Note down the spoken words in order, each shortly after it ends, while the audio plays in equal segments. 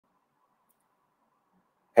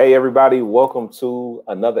Hey, everybody. Welcome to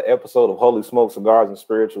another episode of Holy Smoke, Cigars, and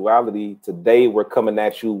Spirituality. Today, we're coming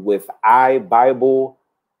at you with iBible,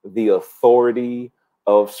 the authority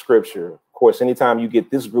of Scripture. Of course, anytime you get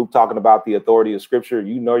this group talking about the authority of Scripture,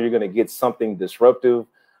 you know you're going to get something disruptive,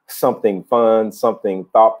 something fun, something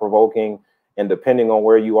thought-provoking. And depending on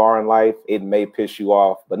where you are in life, it may piss you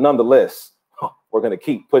off. But nonetheless, we're going to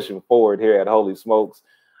keep pushing forward here at Holy Smokes.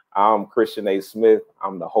 I'm Christian A. Smith.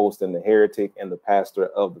 I'm the host and the heretic and the pastor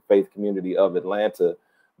of the Faith Community of Atlanta,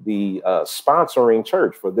 the sponsoring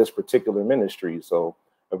church for this particular ministry. So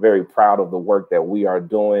I'm very proud of the work that we are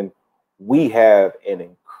doing. We have an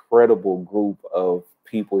incredible group of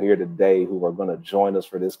people here today who are going to join us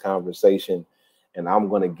for this conversation, and I'm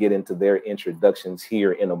going to get into their introductions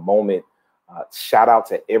here in a moment. Shout out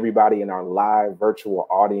to everybody in our live virtual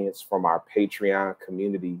audience from our Patreon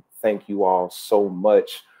community. Thank you all so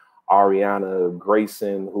much. Ariana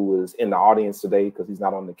Grayson, who is in the audience today because he's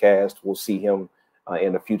not on the cast. We'll see him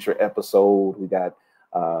in a future episode. We got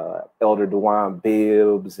Elder Dewan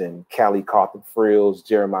Bibbs and Callie Carthon Frills,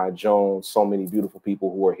 Jeremiah Jones, so many beautiful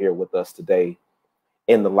people who are here with us today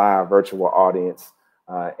in the live virtual audience.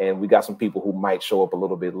 And we got some people who might show up a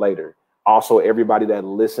little bit later. Also, everybody that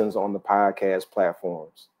listens on the podcast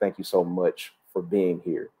platforms, thank you so much for being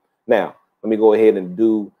here. Now, let me go ahead and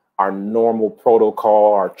do our normal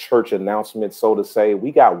protocol, our church announcement, so to say.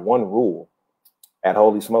 We got one rule at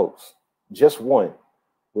Holy Smokes, just one.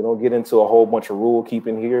 We don't get into a whole bunch of rule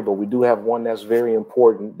keeping here, but we do have one that's very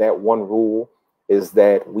important. That one rule is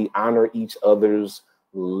that we honor each other's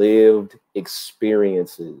lived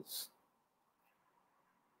experiences.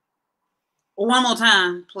 One more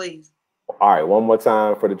time, please. All right, one more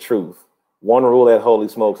time for the truth. One rule at Holy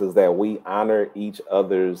Smokes is that we honor each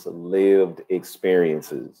other's lived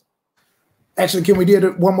experiences. Actually, can we do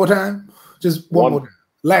it one more time? Just one more time.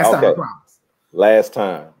 Last time, I promise. Last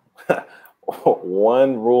time.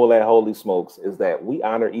 One rule at Holy Smokes is that we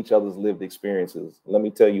honor each other's lived experiences. Let me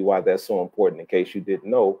tell you why that's so important in case you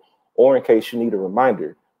didn't know, or in case you need a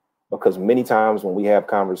reminder. Because many times when we have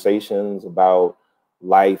conversations about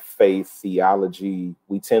life, faith, theology,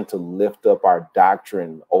 we tend to lift up our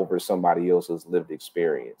doctrine over somebody else's lived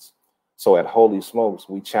experience. So at Holy Smokes,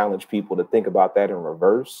 we challenge people to think about that in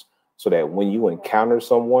reverse, so that when you encounter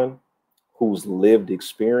someone whose lived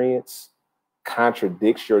experience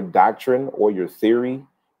contradicts your doctrine or your theory,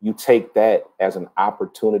 you take that as an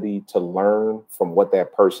opportunity to learn from what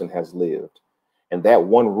that person has lived. And that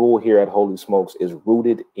one rule here at Holy Smokes is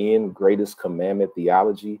rooted in greatest commandment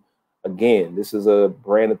theology. Again, this is a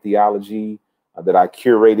brand of theology that I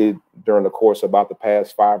curated during the course about the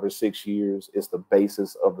past 5 or 6 years. It's the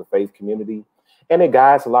basis of the faith community, and it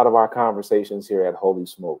guides a lot of our conversations here at Holy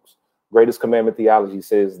Smokes. Greatest commandment theology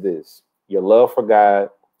says this: your love for God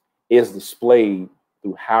is displayed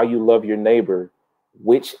through how you love your neighbor,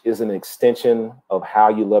 which is an extension of how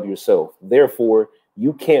you love yourself. Therefore,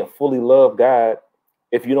 you can't fully love God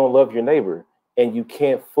if you don't love your neighbor, and you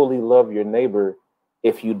can't fully love your neighbor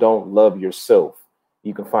if you don't love yourself.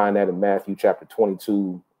 You can find that in Matthew chapter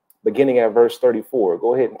 22, beginning at verse 34.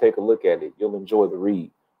 Go ahead and take a look at it. You'll enjoy the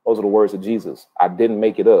read. Those are the words of Jesus. I didn't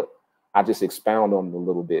make it up. I just expound on it a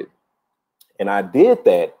little bit. And I did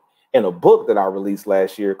that in a book that I released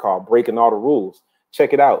last year called Breaking All the Rules.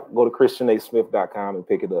 Check it out. Go to christianasmith.com and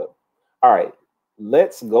pick it up. All right,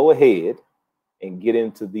 let's go ahead and get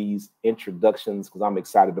into these introductions because I'm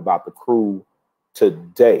excited about the crew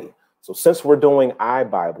today. So since we're doing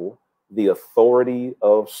iBible, the authority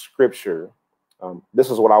of Scripture,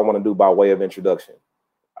 this is what I want to do by way of introduction.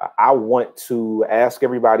 I want to ask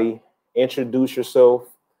everybody, introduce yourself,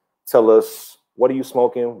 tell us, what are you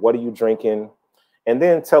smoking? What are you drinking? And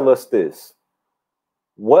then tell us this: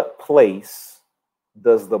 what place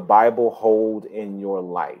does the Bible hold in your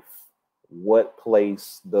life? What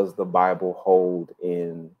place does the Bible hold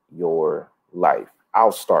in your life?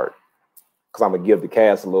 I'll start, because I'm going to give the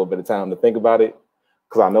cast a little bit of time to think about it,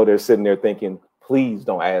 because I know they're sitting there thinking, please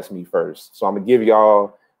don't ask me first. So I'm going to give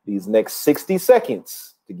y'all these next 60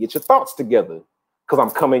 seconds to get your thoughts together, because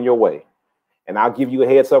I'm coming your way. And I'll give you a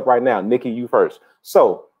heads up right now. Nikki, you first.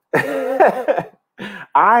 So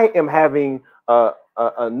I am having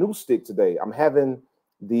a new stick today. I'm having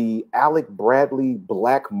the Alec Bradley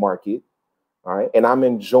Black Market. All right. And I'm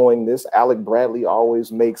enjoying this. Alec Bradley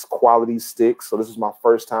always makes quality sticks. So this is my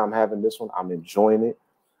first time having this one. I'm enjoying it.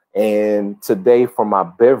 And today for my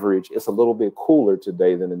beverage, it's a little bit cooler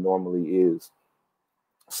today than it normally is.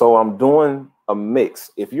 So I'm doing a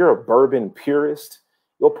mix. If you're a bourbon purist,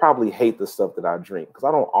 you'll probably hate the stuff that I drink because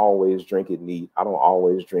I don't always drink it neat. I don't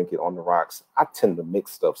always drink it on the rocks. I tend to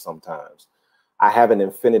mix stuff sometimes. I have an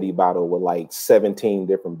infinity bottle with like 17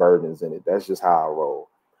 different bourbons in it. That's just how I roll.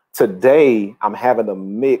 Today, I'm having a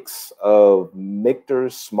mix of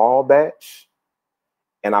Michter's small batch,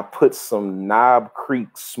 and I put some Knob Creek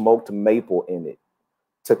smoked maple in it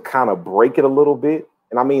to kind of break it a little bit.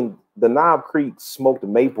 And I mean, the Knob Creek smoked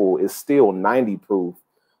maple is still 90 proof,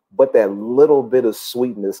 but that little bit of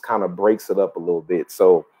sweetness kind of breaks it up a little bit.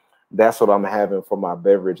 So that's what I'm having for my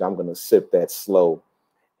beverage. I'm going to sip that slow.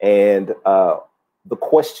 And the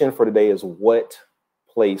question for today is, what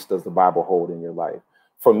place does the Bible hold in your life?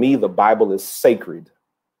 For me, the Bible is sacred,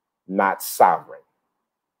 not sovereign.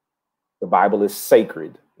 The Bible is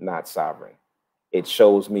sacred, not sovereign. It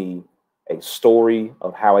shows me a story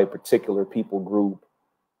of how a particular people group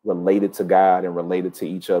related to God and related to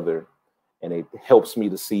each other. And it helps me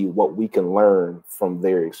to see what we can learn from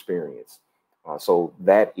their experience. So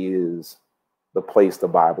that is the place the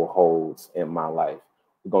Bible holds in my life.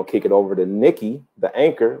 We're going to kick it over to Nikki, the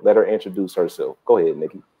anchor. Let her introduce herself. Go ahead,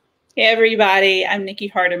 Nikki. Hey, everybody. I'm Nikki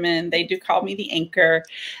Hardiman. They do call me the anchor.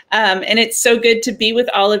 And it's so good to be with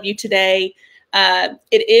all of you today.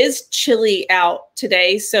 It is chilly out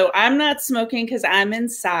today, so I'm not smoking because I'm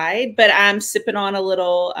inside, but I'm sipping on a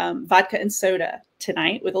little vodka and soda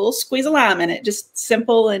tonight with a little squeeze of lime in it. Just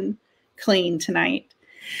simple and clean tonight.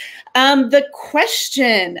 The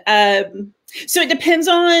question, so it depends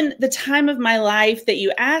on the time of my life that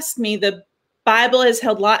you asked me. The Bible has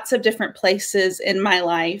held lots of different places in my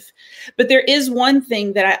life, but there is one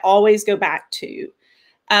thing that I always go back to.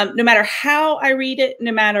 No matter how I read it,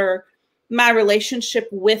 no matter my relationship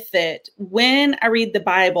with it, when I read the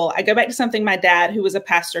Bible, I go back to something my dad, who was a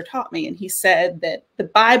pastor, taught me. And he said that the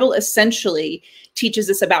Bible essentially teaches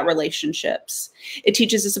us about relationships. It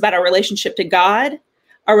teaches us about our relationship to God,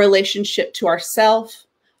 our relationship to ourselves,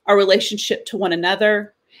 our relationship to one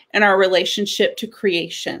another, and our relationship to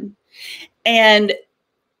creation. And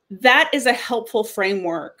that is a helpful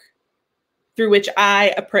framework through which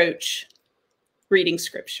I approach reading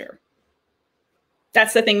scripture.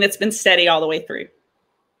 That's the thing that's been steady all the way through.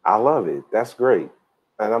 I love it. That's great.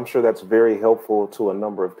 And I'm sure that's very helpful to a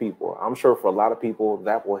number of people. I'm sure for a lot of people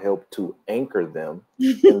that will help to anchor them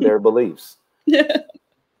in their beliefs.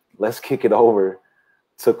 Let's kick it over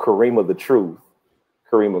to Karima the Truth.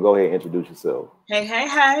 Karima, go ahead and introduce yourself. Hey, hey,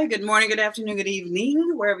 hey. Good morning, good afternoon, good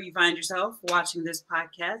evening, wherever you find yourself watching this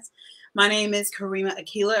podcast. My name is Karima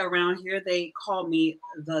Akila. Around here, they call me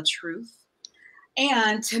The Truth.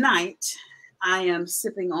 And tonight, I am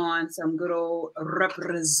sipping on some good old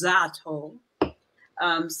Represato,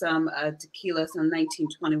 some tequila, some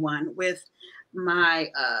 1921, with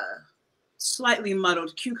my slightly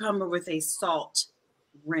muddled cucumber with a salt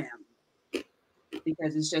rim,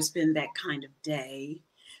 because it's just been that kind of day.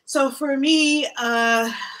 So for me,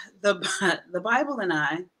 the Bible and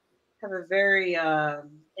I have a very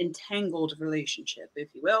entangled relationship, if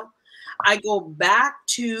you will. I go back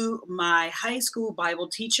to my high school Bible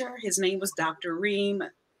teacher. His name was Dr. Ream.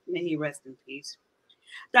 May he rest in peace.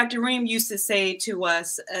 Dr. Ream used to say to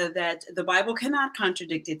us that the Bible cannot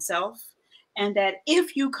contradict itself, and that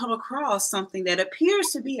if you come across something that appears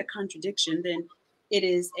to be a contradiction, then it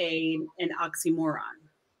is an oxymoron.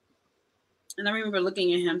 And I remember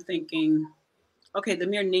looking at him thinking, okay, the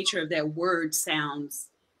mere nature of that word sounds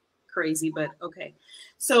crazy, but okay.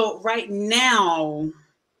 So right now,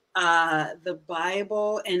 the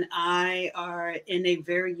Bible and I are in a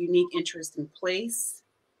very unique, interesting place.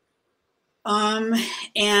 And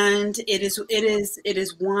it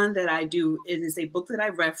is one that I do. It is a book that I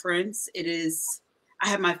reference. I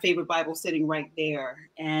have my favorite Bible sitting right there,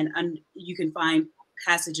 and you can find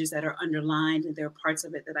passages that are underlined, and there are parts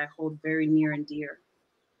of it that I hold very near and dear.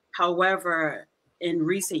 However, in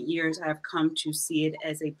recent years, I've come to see it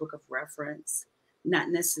as a book of reference, not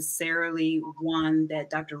necessarily one that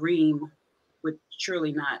Dr. Ream would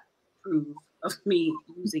surely not approve of me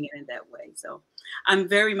using it in that way. So I'm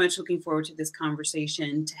very much looking forward to this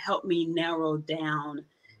conversation to help me narrow down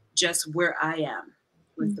just where I am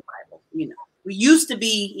with the Bible. You know, we used to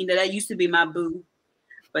be, that used to be my boo,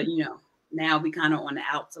 but now we kind of on the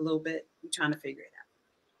outs a little bit. We're trying to figure it out.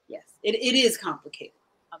 Yes, it is complicated.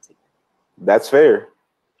 I'll take that. That's fair.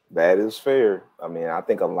 That is fair. I mean, I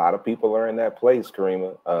think a lot of people are in that place,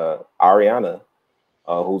 Karima. Ariana,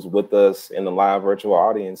 who's with us in the live virtual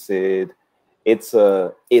audience, said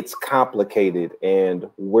it's complicated and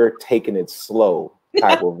we're taking it slow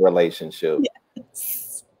type of relationship.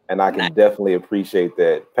 Yes. And I can definitely appreciate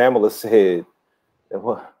that. Pamela said, there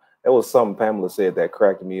was something Pamela said that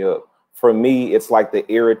cracked me up. For me, it's like the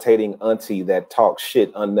irritating auntie that talks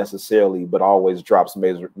shit unnecessarily, but always drops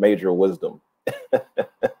major wisdom.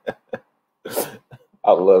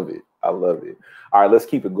 I love it. I love it. All right, let's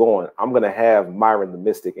keep it going. I'm going to have Myron the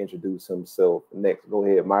Mystic introduce himself next. Go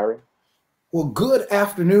ahead, Myron. Well, good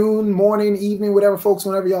afternoon, morning, evening, whatever, folks,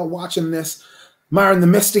 whenever y'all watching this. Myron the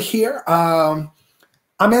Mystic here. I'm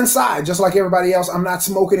inside, just like everybody else. I'm not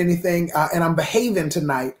smoking anything, and I'm behaving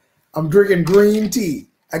tonight. I'm drinking green tea.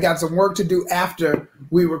 I got some work to do after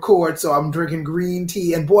we record, so I'm drinking green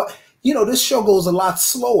tea. And boy, you know, this show goes a lot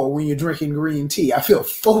slower when you're drinking green tea. I feel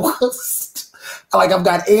focused. Like I've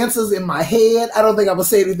got answers in my head. I don't think I'm going to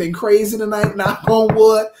say anything crazy tonight. Knock on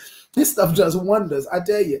wood. This stuff does wonders, I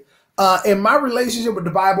tell you. In my relationship with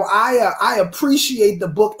the Bible, I appreciate the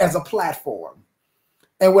book as a platform.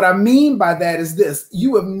 And what I mean by that is this.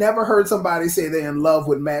 You have never heard somebody say they're in love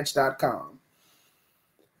with Match.com.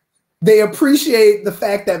 They appreciate the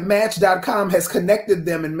fact that Match.com has connected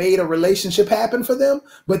them and made a relationship happen for them,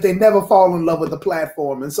 but they never fall in love with the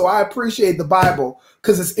platform. And so I appreciate the Bible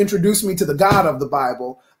because it's introduced me to the God of the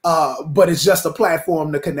Bible, but it's just a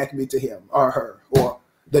platform to connect me to him or her or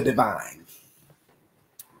the divine.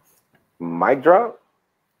 Mic drop?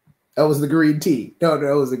 That was the green tea. No,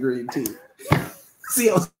 that was the green tea. See,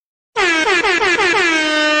 I was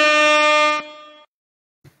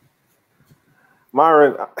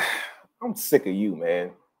Myron, I'm sick of you,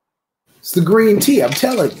 man. It's the green tea. I'm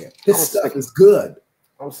telling you, this stuff is good.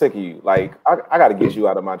 I'm sick of you. Like, I got to get you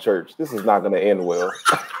out of my church. This is not going to end well.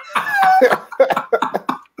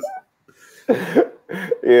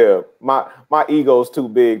 Yeah, my ego's too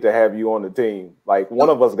big to have you on the team. Like, one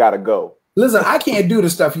of us got to go. Listen, I can't do the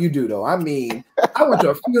stuff you do, though. I mean, I went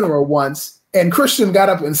to a funeral once, and Christian got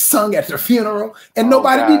up and sung at the funeral, and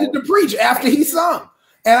nobody needed to preach after he sung.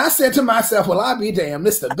 And I said to myself, well, I'll be damned.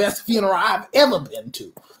 This is the best funeral I've ever been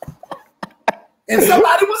to. And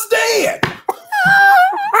somebody was dead.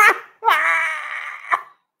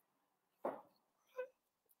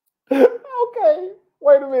 Okay,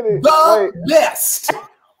 wait a minute. Best.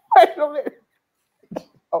 Wait a minute.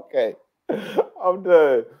 Okay, I'm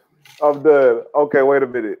done. Okay, wait a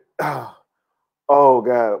minute. Oh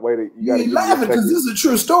God, wait. You ain't laughing because this is a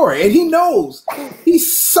true story. And he knows. He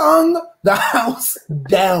sung the house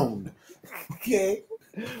down. Okay.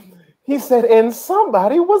 He said, and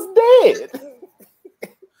somebody was dead.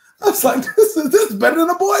 I was like, this is better than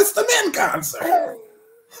a Boyz II Men concert.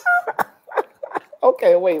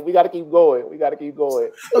 Okay, wait, we got to keep going.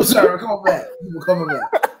 I'm sorry, come back. We're coming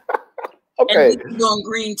back. Okay. And we're on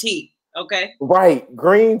green tea, okay? Right,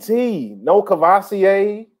 green tea. No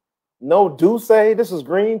Cavassier, no Douce. This is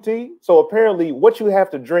green tea. So apparently what you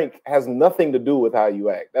have to drink has nothing to do with how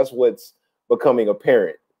you act. That's what's becoming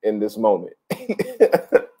apparent in this moment.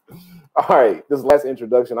 All right, this last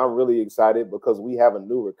introduction, I'm really excited because we have a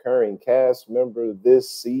new recurring cast member this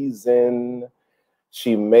season.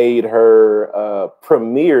 She made her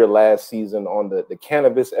premiere last season on the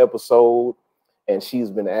cannabis episode, and she's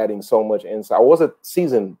been adding so much insight. Or was it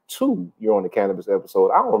season 2 you're on the cannabis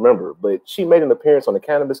episode? I don't remember, but she made an appearance on the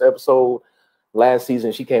cannabis episode last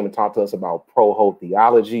season. She came and talked to us about pro-hope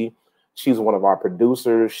theology. She's one of our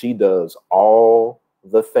producers. She does all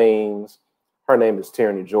the things. Her name is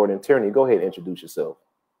Tierney Jordan. Tierney, go ahead and introduce yourself.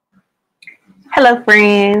 Hello,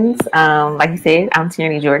 friends. Like you said, I'm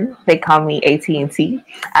Tierney Jordan. They call me AT&T.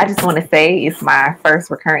 I just want to say it's my first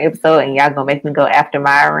recurring episode, and y'all gonna make me go after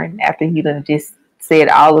Myron after he done just said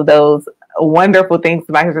all of those wonderful things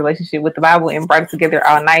about his relationship with the Bible and brought it together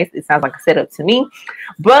all nice. It sounds like a setup to me,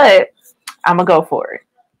 but I'm gonna go for it.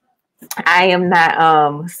 I am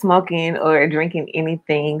not smoking or drinking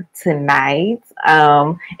anything tonight.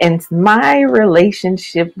 And my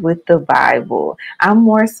relationship with the Bible, I'm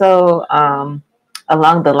more so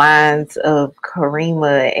along the lines of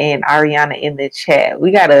Karima and Ariana in the chat. We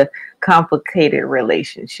got a complicated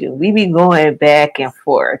relationship. We be going back and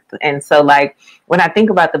forth. And so, like, when I think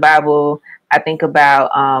about the Bible, I think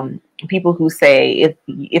about people who say,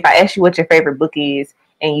 if I ask you what your favorite book is,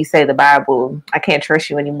 and you say the Bible, I can't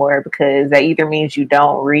trust you anymore, because that either means you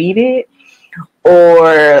don't read it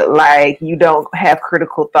or like you don't have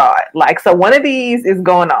critical thought. Like, so one of these is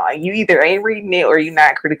going on. You either ain't reading it or you're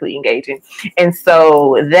not critically engaging. And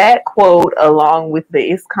so that quote, along with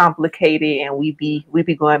the "it's complicated and we be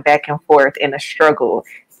going back and forth in a struggle,"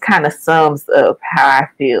 kind of sums up how I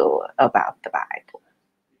feel about the Bible.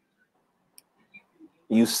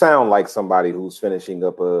 You sound like somebody who's finishing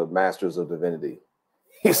up a Master's of Divinity.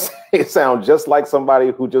 You sound just like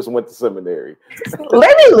somebody who just went to seminary.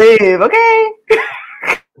 Let me live, okay?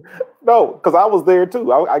 No, because I was there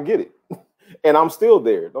too. I get it. And I'm still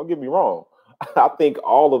there. Don't get me wrong. I think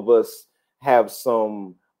all of us have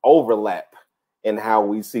some overlap in how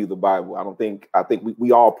we see the Bible. I think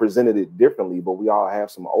we all presented it differently, but we all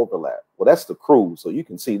have some overlap. Well, that's the crew. So you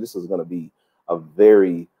can see this is going to be a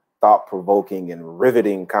very thought-provoking and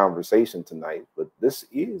riveting conversation tonight. But this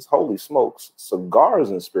is, holy smokes, cigars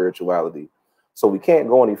and spirituality. So we can't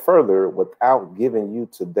go any further without giving you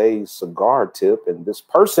today's cigar tip. And this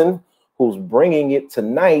person who's bringing it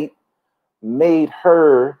tonight made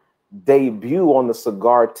her debut on the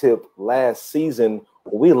cigar tip last season.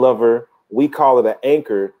 We love her. We call it an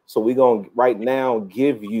anchor. So we're going to right now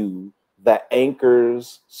give you the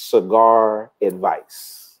anchor's cigar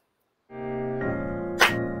advice.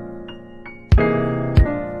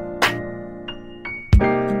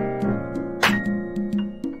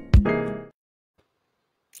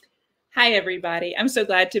 Hi, everybody. I'm so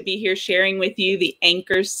glad to be here sharing with you the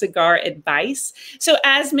Anchor's cigar advice. So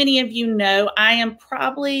as many of you know, I am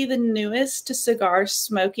probably the newest to cigar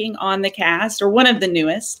smoking on the cast, or one of the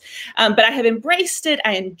newest, but I have embraced it.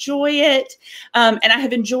 I enjoy it, and I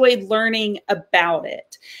have enjoyed learning about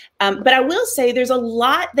it. But I will say there's a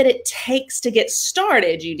lot that it takes to get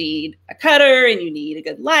started. You need a cutter, and you need a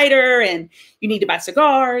good lighter, and you need to buy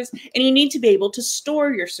cigars, and you need to be able to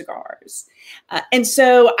store your cigars. And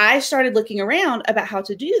so I started looking around about how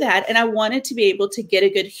to do that. And I wanted to be able to get a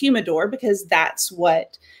good humidor, because that's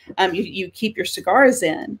what you keep your cigars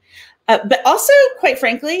in. But also, quite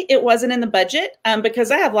frankly, it wasn't in the budget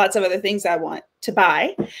because I have lots of other things I want to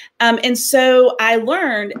buy. And so I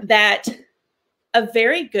learned that a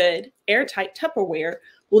very good airtight Tupperware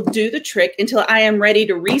will do the trick until I am ready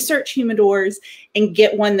to research humidors and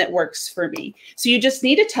get one that works for me. So you just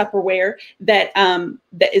need a Tupperware that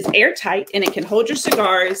that is airtight and it can hold your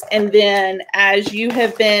cigars. And then, as you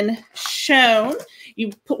have been shown,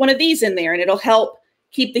 you put one of these in there and it'll help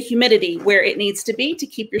keep the humidity where it needs to be to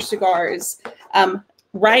keep your cigars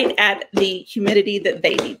right at the humidity that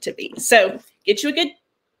they need to be. So get you a good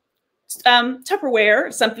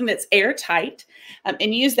Tupperware, something that's airtight,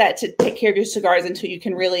 and use that to take care of your cigars until you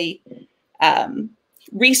can really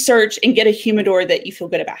research and get a humidor that you feel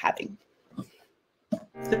good about having.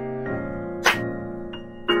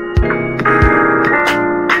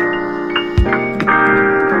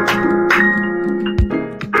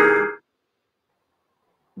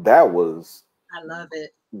 That was, I love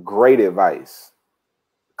it. Great advice.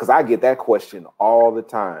 Because I get that question all the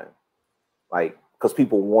time. Like, because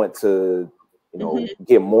people want to, you know,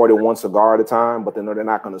 get more than one cigar at a time, but then they're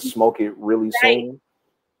not going to smoke it really soon.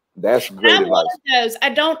 That's great advice. One of those. I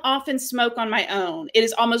don't often smoke on my own. It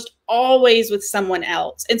is almost always with someone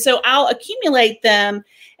else. And so I'll accumulate them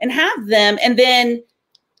and have them, and then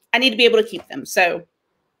I need to be able to keep them. So,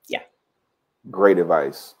 yeah. Great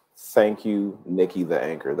advice. Thank you, Nikki the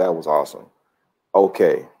Anchor. That was awesome.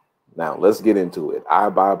 Okay, now let's get into it.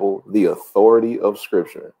 iBible, the authority of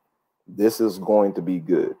Scripture. This is going to be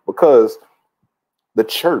good because the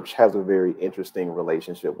church has a very interesting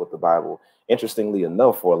relationship with the Bible. Interestingly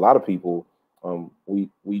enough, for a lot of people,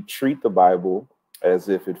 we treat the Bible as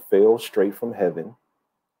if it fell straight from heaven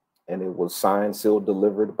and it was signed, sealed,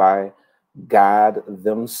 delivered by God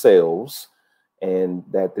themselves, and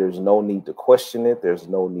that there's no need to question it. There's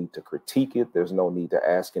no need to critique it. There's no need to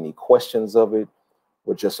ask any questions of it.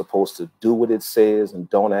 We're just supposed to do what it says and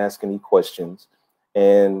don't ask any questions.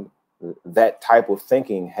 And that type of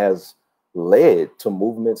thinking has led to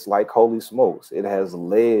movements like Holy Smokes. It has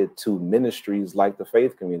led to ministries like the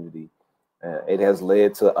Faith Community. It has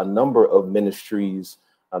led to a number of ministries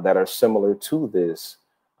that are similar to this.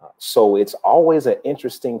 So it's always an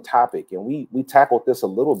interesting topic. And we tackled this a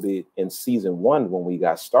little bit in season 1 when we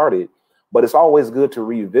got started, but it's always good to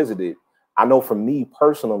revisit it. I know for me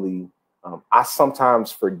personally, I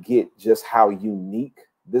sometimes forget just how unique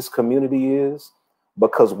this community is,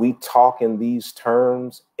 because we talk in these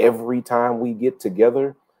terms every time we get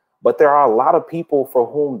together. But there are a lot of people for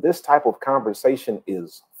whom this type of conversation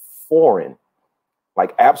is foreign,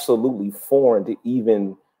 like absolutely foreign to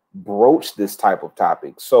even broach this type of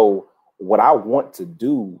topic. So what I want to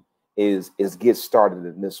do is get started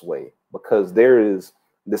in this way, because there is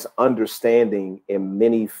this understanding in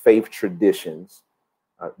many faith traditions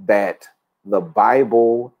that the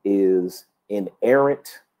Bible is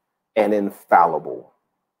inerrant and infallible.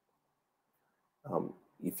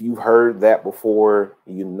 If you've heard that before,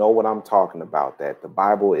 you know what I'm talking about, that the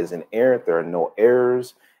Bible is inerrant. There are no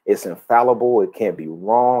errors. It's infallible. It can't be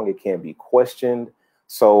wrong. It can't be questioned.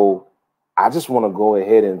 So I just want to go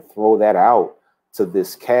ahead and throw that out to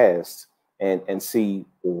this cast and see,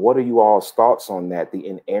 what are you all's thoughts on that, the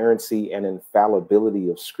inerrancy and infallibility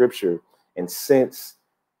of Scripture? And since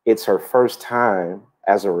it's her first time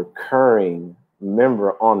as a recurring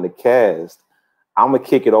member on the cast, I'm going to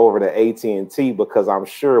kick it over to AT&T, because I'm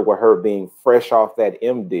sure with her being fresh off that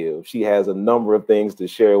MDiv, she has a number of things to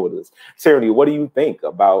share with us. Tierney, what do you think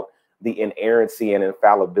about the inerrancy and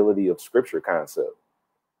infallibility of Scripture concept?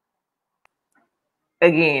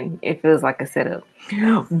 Again, it feels like a setup.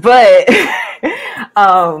 But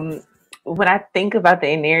when I think about the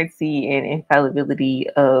inerrancy and infallibility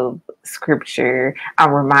of Scripture,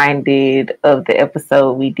 I'm reminded of the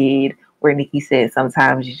episode we did where Nikki said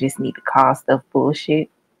sometimes you just need to call stuff bullshit.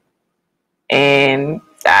 And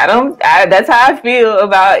that's how I feel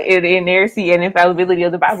about the inerrancy and infallibility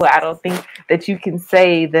of the Bible. I don't think that you can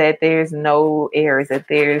say that there's no errors, that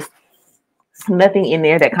there's nothing in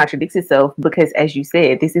there that contradicts itself, because as you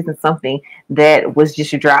said, this isn't something that was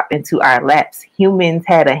just dropped into our laps. Humans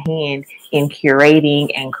had a hand in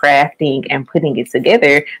curating and crafting and putting it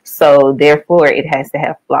together. So therefore it has to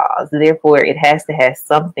have flaws. Therefore it has to have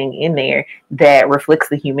something in there that reflects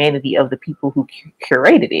the humanity of the people who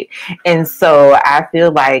curated it. And so I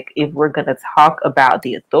feel like if we're going to talk about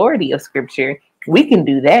the authority of Scripture, we can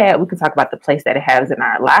do that. We can talk about the place that it has in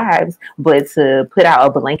our lives, but to put out a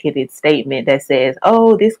blanketed statement that says,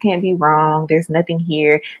 oh, this can't be wrong, there's nothing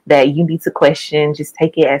here that you need to question, just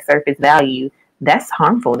take it at surface value, that's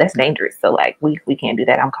harmful, that's dangerous. So like we can't do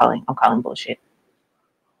that. I'm calling bullshit.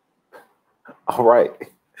 All right.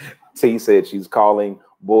 T said she's calling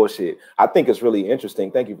bullshit. I think it's really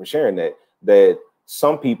interesting. Thank you for sharing that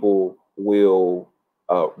some people will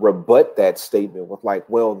rebut that statement with like,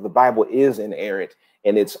 well, the Bible is inerrant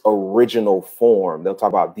in its original form. They'll talk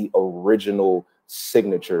about the original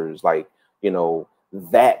signatures, like, you know,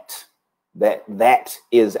 that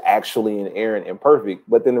is actually inerrant and perfect.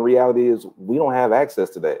 But then the reality is we don't have access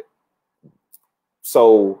to that.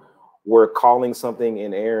 So we're calling something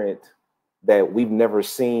inerrant that we've never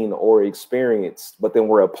seen or experienced, but then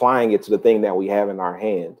we're applying it to the thing that we have in our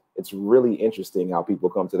hand. It's really interesting how people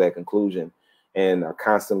come to that conclusion and are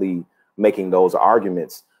constantly making those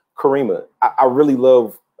arguments. Karima, I really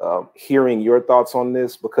love hearing your thoughts on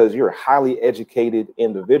this, because you're a highly educated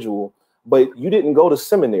individual, but you didn't go to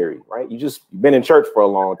seminary, right? You've been in church for a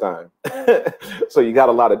long time. So you got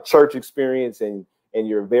a lot of church experience and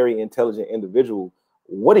you're a very intelligent individual.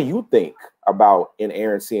 What do you think about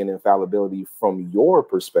inerrancy and infallibility from your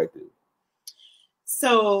perspective?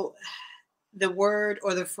 So the word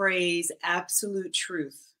or the phrase absolute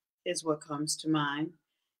truth is what comes to mind.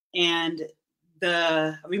 And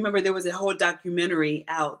remember there was a whole documentary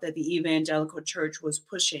out that the evangelical church was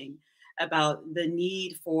pushing about the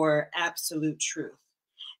need for absolute truth.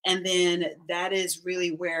 And then that is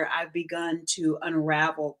really where I've begun to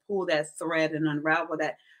pull that thread and unravel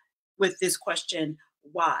that with this question,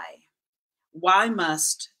 why? Why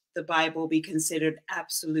must the Bible be considered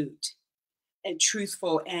absolute and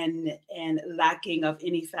truthful and lacking of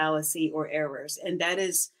any fallacy or errors? And that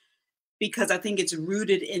is because I think it's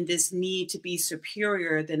rooted in this need to be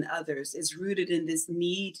superior than others. It's rooted in this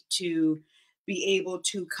need to be able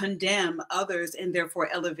to condemn others and therefore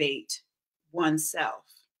elevate oneself.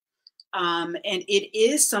 And it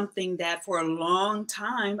is something that for a long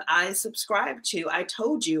time I subscribed to. I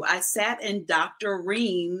told you, I sat in Dr.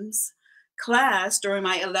 Ream's class during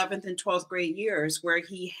my 11th and 12th grade years, where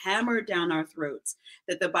he hammered down our throats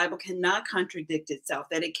that the Bible cannot contradict itself,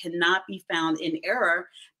 that it cannot be found in error,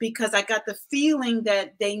 because I got the feeling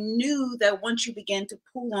that they knew that once you began to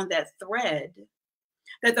pull on that thread,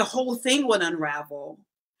 that the whole thing would unravel,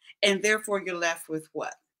 and therefore you're left with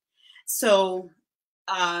what? So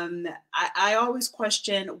I always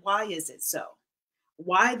question, why is it so?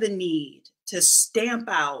 Why the need to stamp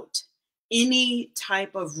out any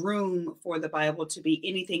type of room for the Bible to be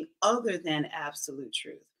anything other than absolute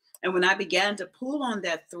truth? And when I began to pull on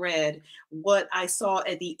that thread, what I saw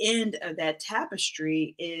at the end of that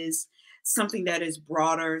tapestry is something that is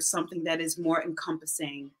broader, something that is more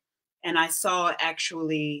encompassing. And I saw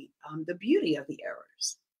actually the beauty of the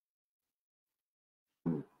errors.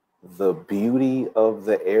 The beauty of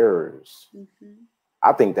the errors. Mm-hmm.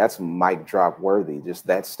 I think that's mic drop worthy, just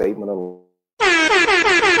that statement alone.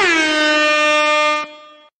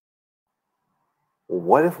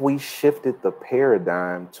 What if we shifted the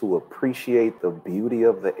paradigm to appreciate the beauty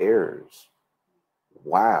of the errors?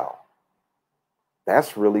 Wow.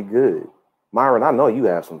 That's really good. Myron, I know you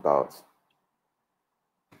have some thoughts.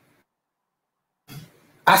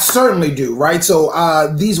 I certainly do, right?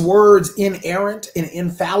 So these words inerrant and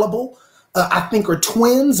infallible, I think are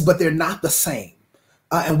twins, but they're not the same.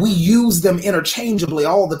 And we use them interchangeably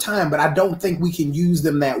all the time, but I don't think we can use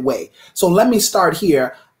them that way. So let me start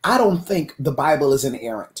here. I don't think the Bible is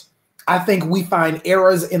inerrant. I think we find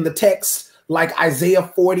errors in the text like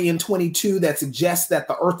Isaiah 40 and 22 that suggests that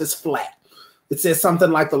the earth is flat. It says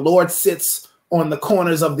something like the Lord sits on the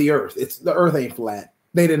corners of the earth. The earth ain't flat.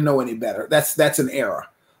 They didn't know any better. That's an error.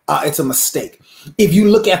 it's a mistake. If you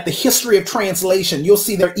look at the history of translation, you'll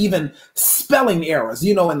see there are even spelling errors.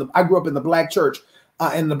 You know, I grew up in the black church.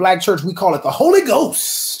 In the black church, we call it the Holy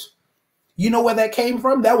Ghost. You know where that came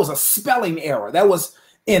from? That was a spelling error. That was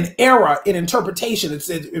an error in interpretation.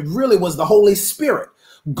 It really was the Holy Spirit.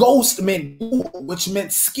 Ghost meant ghoul, which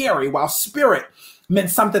meant scary, while spirit meant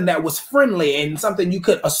something that was friendly and something you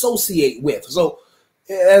could associate with. So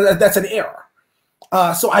that's an error.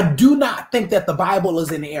 So I do not think that the Bible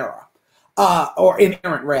is in error, or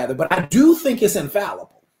inerrant rather, but I do think it's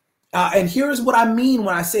infallible. And here's what I mean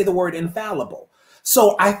when I say the word infallible.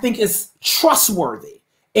 So I think it's trustworthy,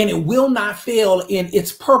 and it will not fail in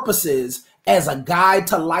its purposes as a guide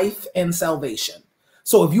to life and salvation.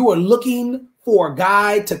 So if you are looking for a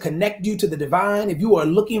guide to connect you to the divine, if you are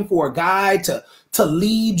looking for a guide to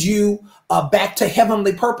lead you back to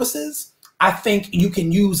heavenly purposes, I think you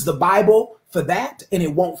can use the Bible for that, and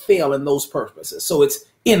it won't fail in those purposes. So it's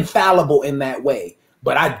infallible in that way,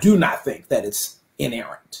 but I do not think that it's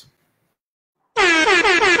inerrant.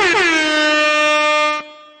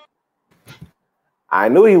 I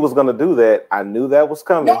knew he was going to do that. I knew that was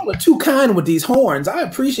coming. Y'all are too kind with these horns. I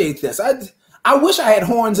appreciate this. I wish I had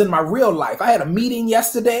horns in my real life. I had a meeting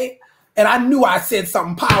yesterday, and I knew I said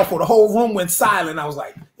something powerful. The whole room went silent. I was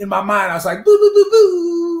like, in my mind, I was like, boo, boo, boo,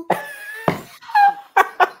 boo.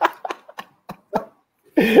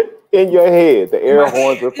 In your head, the air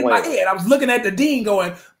horns were playing. In my head, I was looking at the dean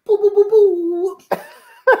going, boo, boo, boo, boo.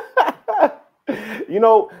 You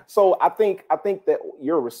know, so I think that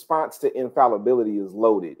your response to infallibility is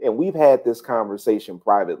loaded. And we've had this conversation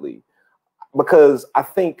privately, because I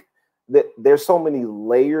think that there's so many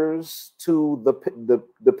layers to the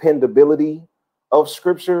dependability of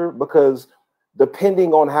Scripture, because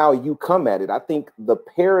depending on how you come at it, I think the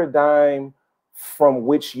paradigm from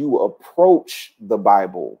which you approach the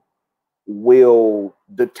Bible will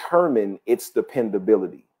determine its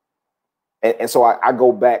dependability. And so I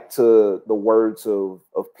go back to the words of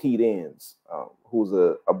Pete Enns, who's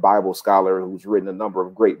a Bible scholar who's written a number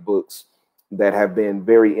of great books that have been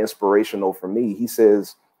very inspirational for me. He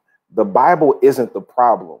says, the Bible isn't the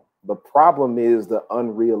problem. The problem is the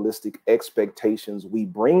unrealistic expectations we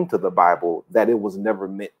bring to the Bible that it was never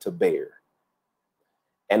meant to bear.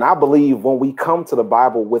 And I believe when we come to the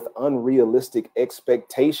Bible with unrealistic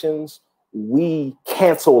expectations, we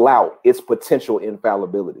cancel out its potential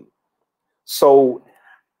infallibility. So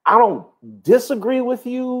I don't disagree with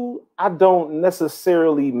you. I don't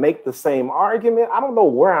necessarily make the same argument. I don't know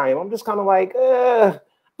where I am. I'm just kind of like,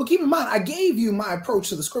 But keep in mind, I gave you my approach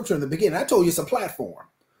to the Scripture in the beginning. I told you it's a platform.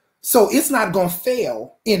 So it's not going to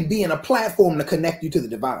fail in being a platform to connect you to the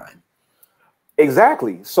divine.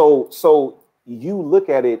 Exactly. So you look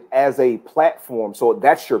at it as a platform. So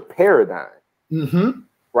that's your paradigm. Mm-hmm.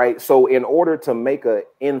 Right. So in order to make an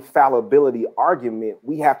infallibility argument,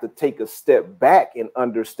 we have to take a step back and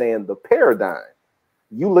understand the paradigm.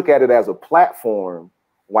 You look at it as a platform,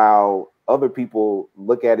 while other people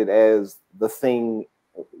look at it as the thing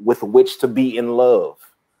with which to be in love,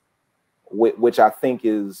 which I think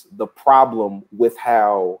is the problem with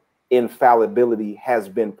how infallibility has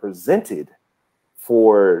been presented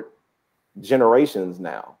for generations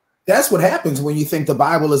now. That's what happens when you think the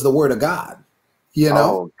Bible is the word of God. You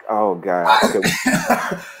know? Oh God. Okay.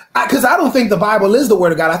 Because I don't think the Bible is the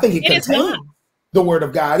word of God. I think it contains the word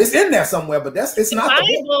of God. It's in there somewhere, but it's not.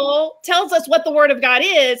 The Bible tells us what the word of God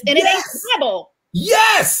is, and it ain't the Bible.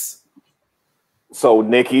 Yes. So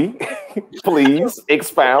Nikki, please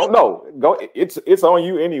expound. No, go. It's on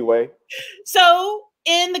you anyway. So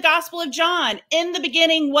in the Gospel of John, in the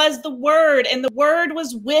beginning was the Word, and the Word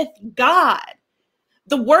was with God.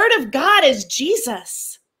 The Word of God is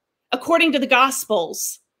Jesus. According to the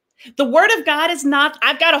Gospels, the Word of God is not,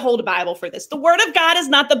 I've got to hold a Bible for this. The Word of God is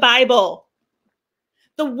not the Bible.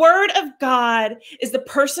 The Word of God is the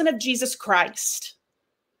person of Jesus Christ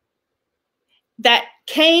that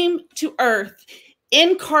came to earth,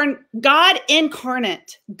 God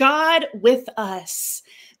incarnate, God with us.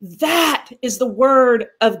 That is the Word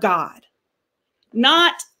of God,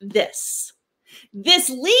 not this. This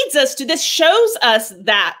leads us to, this shows us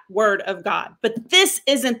that Word of God, but this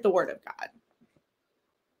isn't the Word of God.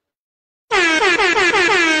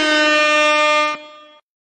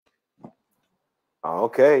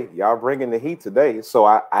 Okay, y'all bringing the heat today. So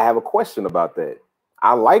I have a question about that.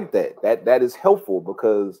 I like that. That is helpful,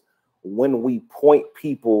 because when we point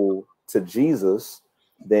people to Jesus,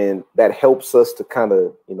 then that helps us to kind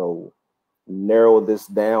of, narrow this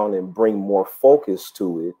down and bring more focus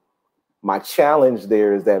to it. My challenge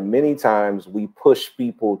there is that many times we push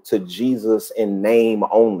people to Jesus in name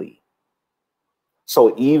only.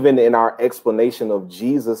 So even in our explanation of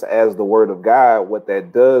Jesus as the word of God, what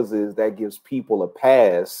that does is that gives people a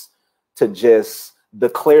pass to just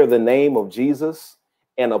declare the name of Jesus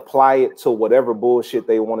and apply it to whatever bullshit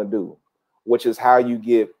they want to do, which is how you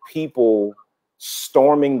get people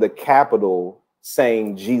storming the Capitol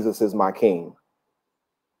saying Jesus is my king.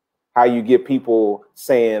 How you get people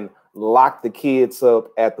saying lock the kids up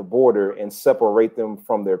at the border and separate them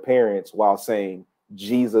from their parents while saying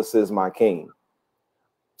Jesus is my king.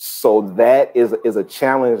 So that is a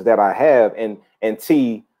challenge that I have. And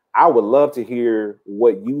T, I would love to hear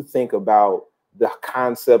what you think about the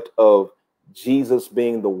concept of Jesus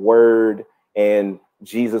being the word and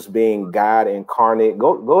Jesus being God incarnate.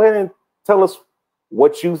 Go ahead and tell us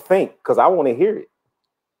what you think, because I want to hear it.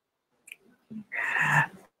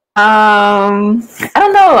 I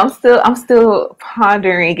don't know. I'm still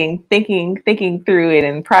pondering and thinking through it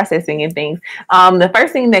and processing and things. The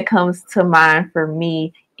first thing that comes to mind for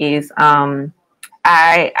me is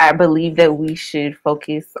I believe that we should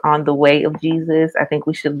focus on the way of Jesus. I think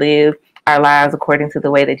we should live our lives according to the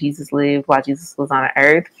way that Jesus lived while Jesus was on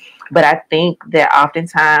earth. But I think that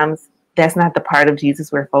oftentimes that's not the part of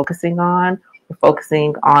Jesus we're focusing on. We're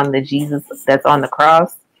focusing on the Jesus that's on the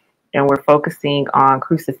cross, and we're focusing on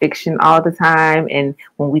crucifixion all the time. And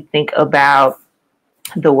when we think about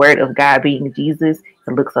the word of God being Jesus,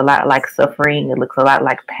 it looks a lot like suffering. It looks a lot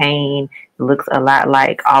like pain. It looks a lot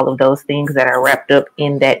like all of those things that are wrapped up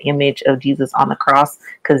in that image of Jesus on the cross.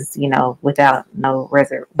 Because, you know, without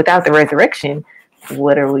the resurrection,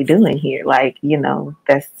 what are we doing here? Like, you know,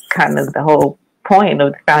 that's kind of the whole point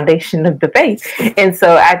of the foundation of the faith. And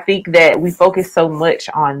so I think that we focus so much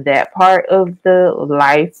on that part of the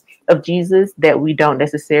life of Jesus that we don't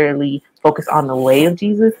necessarily focus on the way of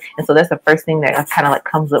Jesus. And so that's the first thing that kind of like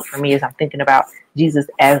comes up for me as I'm thinking about Jesus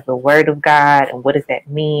as the word of God, and what does that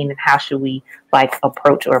mean, and how should we like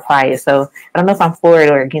approach or apply it. So I don't know if I'm for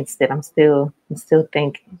it or against it. I'm still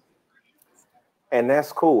thinking. And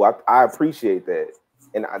that's cool. I appreciate that.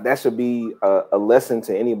 And that should be a lesson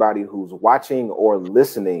to anybody who's watching or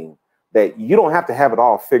listening, that you don't have to have it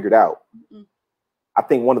all figured out. Mm-hmm. I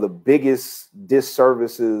think one of the biggest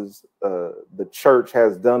disservices the church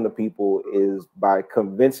has done to people is by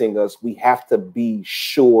convincing us we have to be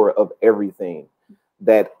sure of everything,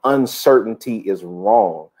 that uncertainty is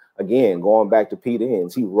wrong. Again, going back to Pete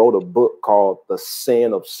Enns, he wrote a book called The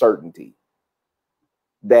Sin of Certainty,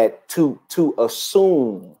 that to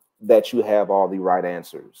assume that you have all the right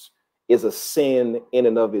answers is a sin in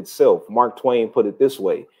and of itself. Mark Twain put it this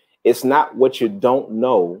way: it's not what you don't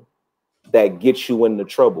know that gets you into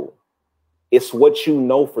trouble. It's what you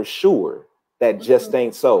know for sure that just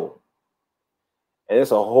ain't so. And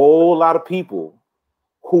there's a whole lot of people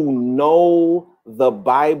who know the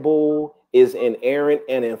Bible is inerrant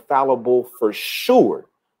and infallible for sure,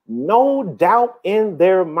 no doubt in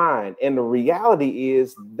their mind. And the reality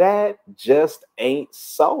is that just ain't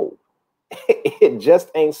so. It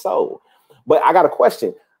just ain't so. But I got a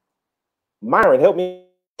question. Myron, help me.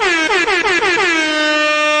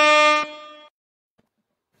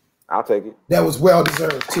 I'll take it. That was well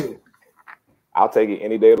deserved too. I'll take it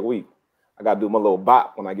any day of the week. I got to do my little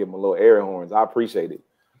bop when I get my little air horns. I appreciate it.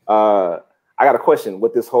 I got a question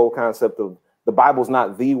with this whole concept of the Bible's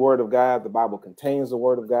not the word of God. The Bible contains the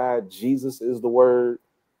word of God. Jesus is the word.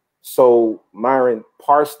 So Myron,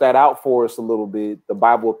 parse that out for us a little bit. The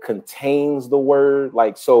Bible contains the word.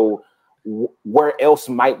 Like, so where else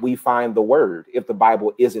might we find the word if the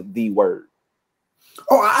Bible isn't the word?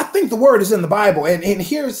 Oh, I think the word is in the Bible. And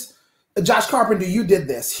here's Josh Carpenter. You did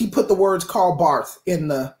this. He put the words Karl Barth in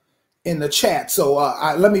the chat. So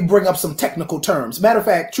let me bring up some technical terms. Matter of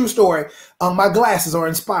fact, true story. My glasses are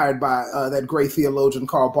inspired by that great theologian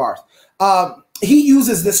Karl Barth. He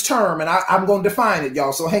uses this term, and I'm going to define it,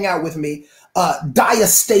 y'all. So hang out with me.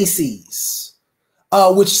 Diastases,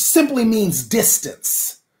 which simply means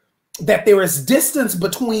distance. That there is distance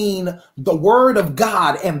between the word of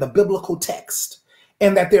God and the biblical text.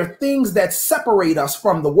 And that there are things that separate us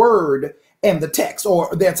from the word and the text,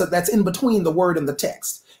 or that's in between the word and the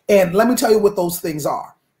text. And let me tell you what those things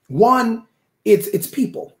are. One, it's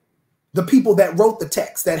people, the people that wrote the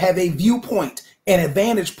text, that have a viewpoint and a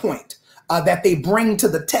vantage point that they bring to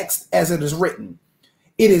the text as it is written.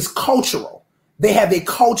 It is cultural. They have a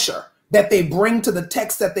culture that they bring to the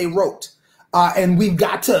text that they wrote. And we've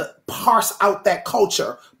got to parse out that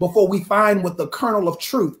culture before we find what the kernel of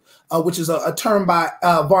truth, which is a term by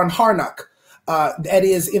von Harnack, that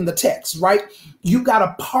is in the text, right? You got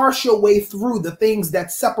to parse your way through the things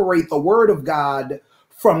that separate the word of God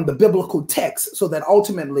from the biblical text so that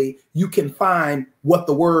ultimately you can find what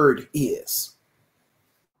the word is.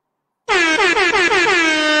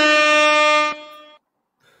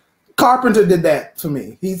 Carpenter did that to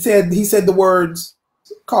me. He said the words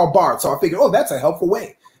called Bart. So I figured, oh, that's a helpful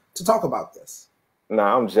way to talk about this.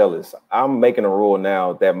 Nah, I'm jealous. I'm making a rule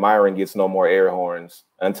now that Myron gets no more air horns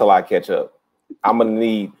until I catch up. I'm going to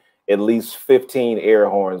need at least 15 air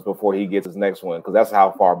horns before he gets his next one, because that's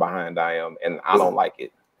how far behind I am, and I don't like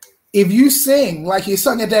it. If you sing like you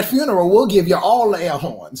sung at that funeral, we'll give you all the air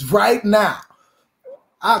horns right now.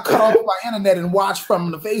 I'll cut off my internet and watch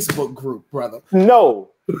from the Facebook group, brother.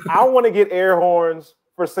 No, I want to get air horns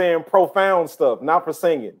for saying profound stuff, not for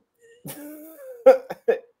singing.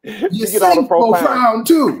 You sing all the profound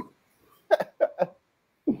too.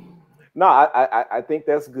 No, I think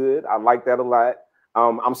that's good. I like that a lot.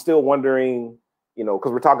 I'm still wondering,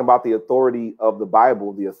 because we're talking about the authority of the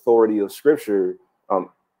Bible, the authority of Scripture.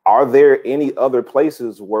 Are there any other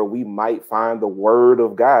places where we might find the Word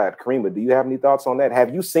of God? Karima, do you have any thoughts on that?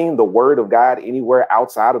 Have you seen the Word of God anywhere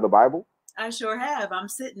outside of the Bible? I sure have. I'm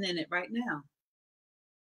sitting in it right now.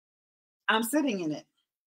 I'm sitting in it.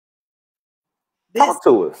 Talk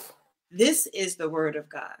to us. This is the Word of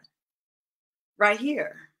God right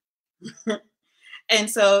here. And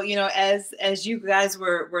so, as you guys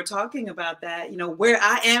were talking about that, where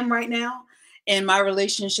I am right now in my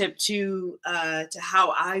relationship to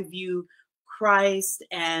how I view Christ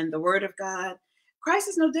and the Word of God, Christ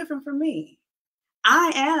is no different from me.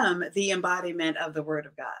 I am the embodiment of the Word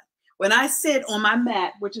of God. When I sit on my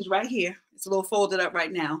mat, which is right here, it's a little folded up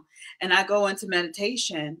right now, and I go into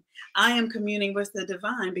meditation, I am communing with the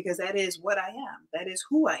divine, because that is what I am. That is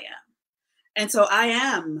who I am. And so I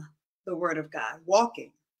am the Word of God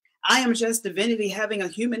walking. I am just divinity having a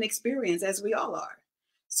human experience, as we all are.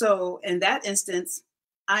 So in that instance,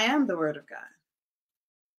 I am the Word of God.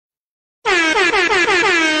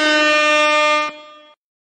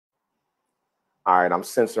 All right, I'm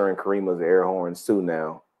censoring Karima's air horns too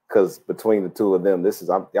now, because between the two of them,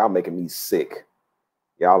 y'all making me sick.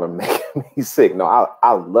 Y'all are making me sick. No,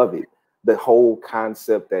 I love it. The whole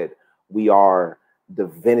concept that we are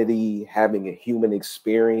divinity having a human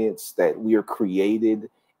experience, that we are created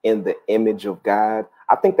in the image of God.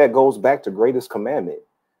 I think that goes back to greatest commandment,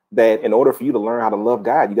 that in order for you to learn how to love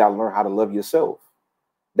God, you got to learn how to love yourself.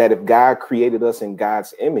 That if God created us in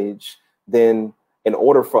God's image, then in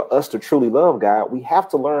order for us to truly love God, we have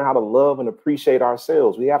to learn how to love and appreciate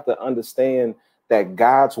ourselves. We have to understand that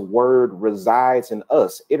God's word resides in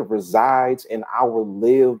us. It resides in our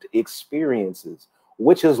lived experiences,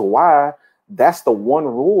 which is why that's the one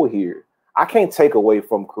rule here. I can't take away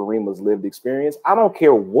from Karima's lived experience. I don't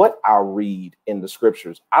care what I read in the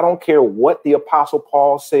scriptures. I don't care what the Apostle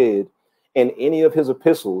Paul said in any of his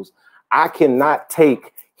epistles. I cannot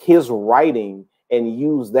take his writing and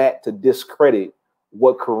use that to discredit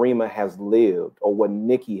what Karima has lived, or what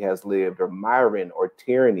Nikki has lived, or Myron, or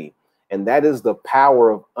Tyranny. And that is the power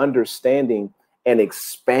of understanding an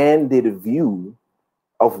expanded view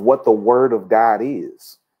of what the Word of God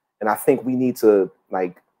is. And I think we need to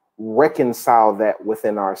reconcile that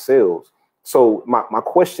within ourselves. So my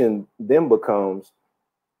question then becomes,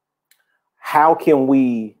 how can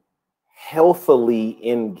we healthily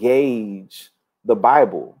engage the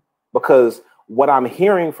Bible? Because what I'm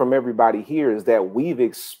hearing from everybody here is that we've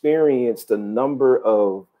experienced a number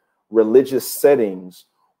of religious settings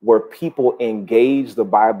where people engage the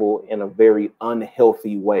Bible in a very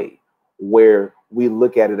unhealthy way, where we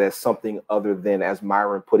look at it as something other than, as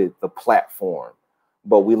Myron put it, the platform,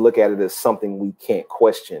 but we look at it as something we can't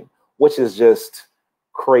question, which is just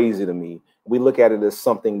crazy to me. We look at it as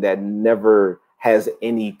something that never has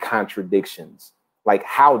any contradictions. Like,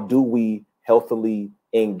 how do we healthily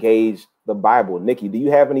engage the Bible? Nikki, do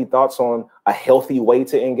you have any thoughts on a healthy way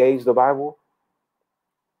to engage the Bible?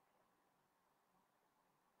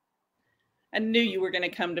 I knew you were going to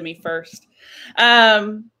come to me first.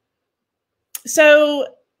 So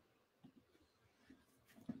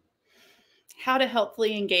how to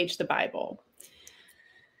healthily engage the Bible.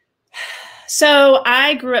 So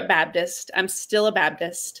I grew up Baptist. I'm still a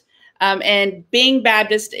Baptist. And being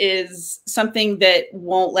Baptist is something that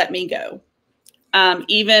won't let me go,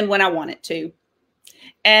 even when I want it to.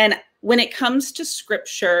 And when it comes to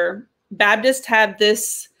scripture, Baptists have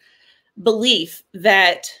this belief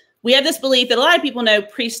that a lot of people know,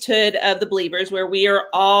 priesthood of the believers, where we are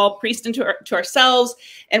all priests to ourselves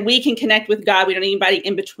and we can connect with God. We don't need anybody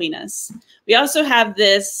in between us. We also have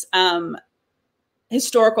this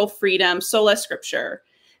historical freedom, sola scripture,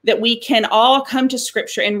 that we can all come to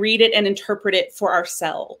scripture and read it and interpret it for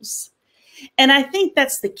ourselves. And I think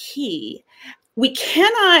that's the key.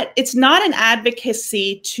 It's not an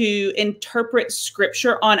advocacy to interpret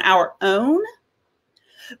scripture on our own,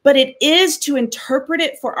 but it is to interpret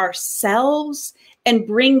it for ourselves and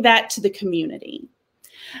bring that to the community.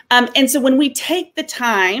 And so when we take the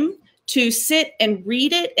time to sit and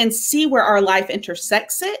read it and see where our life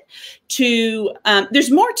intersects it,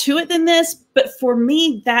 there's more to it than this, but for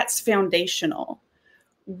me, that's foundational.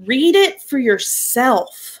 Read it for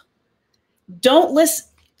yourself. Don't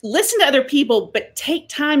listen to other people, but take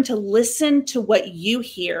time to listen to what you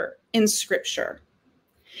hear in Scripture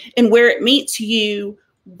and where it meets you,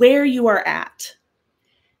 where you are at.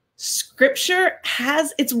 Scripture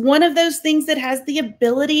it's one of those things that has the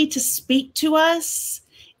ability to speak to us,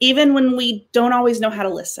 even when we don't always know how to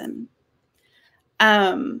listen.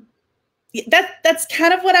 That's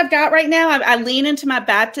kind of what I've got right now. I lean into my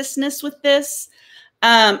Baptistness with this.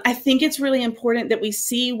 I think it's really important that we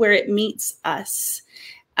see where it meets us.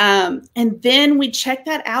 And then we check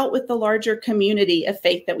that out with the larger community of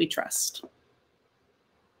faith that we trust.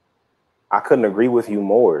 I couldn't agree with you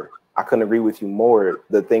more.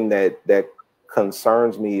 The thing that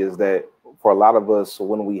concerns me is that for a lot of us,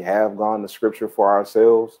 when we have gone to Scripture for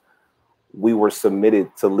ourselves, we were submitted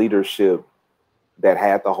to leadership that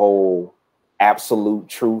had the whole absolute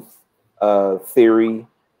truth theory.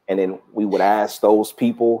 And then we would ask those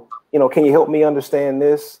people, can you help me understand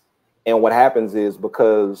this? And what happens is,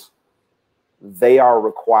 because they are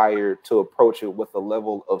required to approach it with a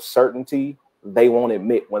level of certainty, they won't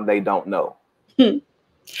admit when they don't know. I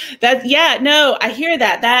hear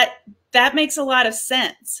that. That makes a lot of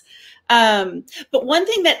sense. But one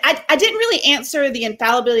thing that I didn't really answer the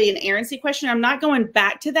infallibility and inerrancy question. I'm not going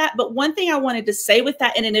back to that. But one thing I wanted to say with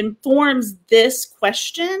that, and it informs this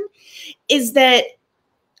question, is that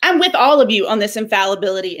I'm with all of you on this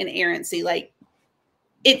infallibility and inerrancy. Like,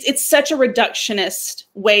 it's such a reductionist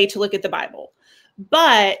way to look at the Bible.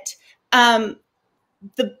 But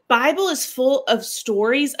the Bible is full of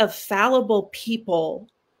stories of fallible people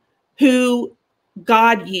who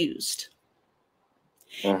God used.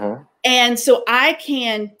 Uh-huh. And so I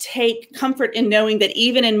can take comfort in knowing that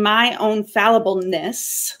even in my own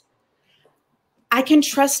fallibleness, I can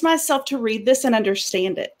trust myself to read this and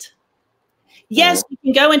understand it. Yes, you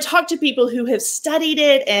can go and talk to people who have studied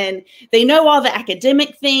it and they know all the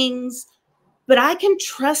academic things, but I can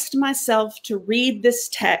trust myself to read this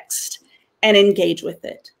text and engage with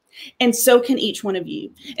it. And so can each one of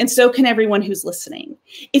you. And so can everyone who's listening.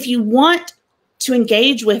 If you want to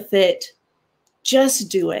engage with it, just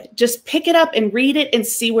do it. Just pick it up and read it and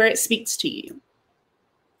see where it speaks to you.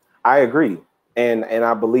 I agree. And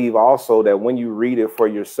I believe also that when you read it for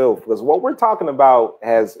yourself, because what we're talking about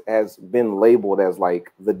has been labeled as like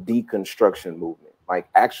the deconstruction movement, like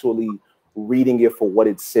actually reading it for what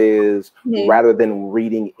it says, rather than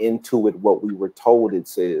reading into it what we were told it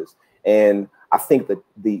says. And I think that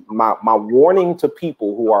my warning to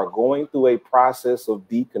people who are going through a process of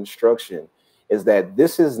deconstruction is that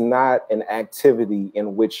this is not an activity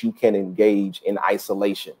in which you can engage in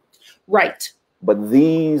isolation. Right. But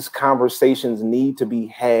these conversations need to be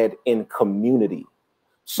had in community.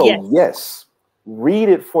 So yes, read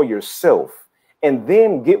it for yourself and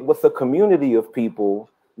then get with a community of people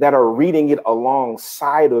that are reading it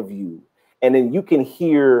alongside of you. And then you can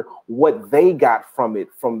hear what they got from it,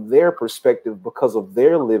 from their perspective, because of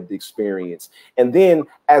their lived experience. And then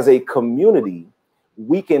as a community,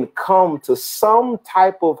 we can come to some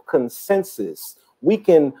type of consensus. We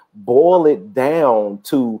can boil it down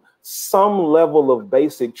to some level of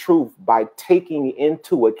basic truth by taking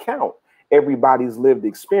into account everybody's lived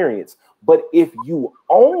experience. But if you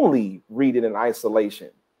only read it in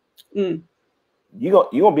isolation, you're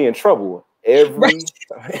gonna be in trouble every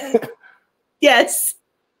time. Yes.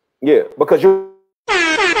 Yeah, because you're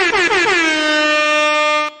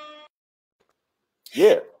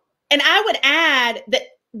And I would add that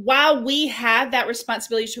while we have that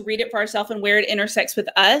responsibility to read it for ourselves and where it intersects with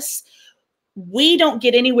us, we don't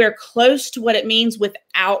get anywhere close to what it means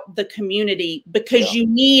without the community, because you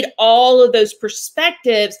need all of those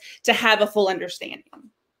perspectives to have a full understanding.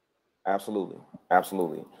 Absolutely.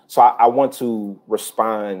 Absolutely. So I want to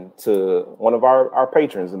respond to one of our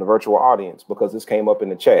patrons in the virtual audience, because this came up in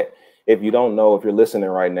the chat. If you don't know, if you're listening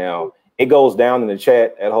right now, it goes down in the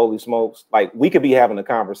chat at Holy Smokes. Like, we could be having a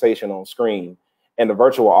conversation on screen and the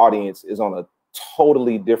virtual audience is on a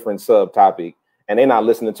totally different subtopic and they're not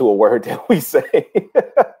listening to a word that we say.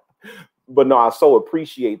 But no, I so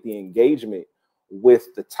appreciate the engagement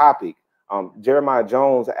with the topic. Jeremiah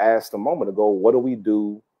Jones asked a moment ago, what do we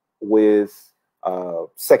do with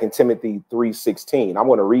 2 Timothy 3:16? I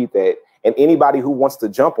want to read that. And anybody who wants to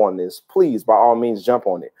jump on this, please, by all means, jump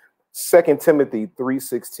on it. 2 Timothy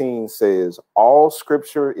 3:16 says, all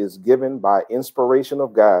scripture is given by inspiration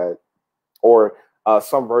of God, or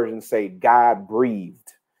Some versions say God breathed.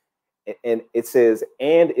 And it says,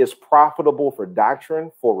 and is profitable for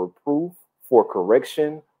doctrine, for reproof, for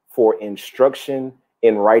correction, for instruction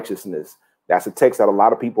in righteousness. That's a text that a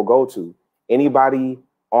lot of people go to. Anybody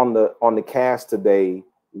on the cast today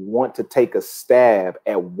want to take a stab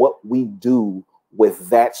at what we do with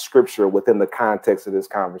that scripture within the context of this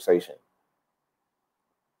conversation?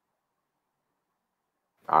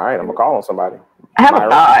 All right, I'm gonna call on somebody. I have a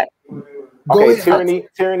thought. Okay,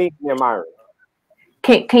 tyranny, and Myron.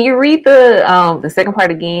 Can you read the second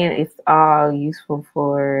part again? It's all useful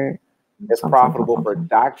for. It's profitable for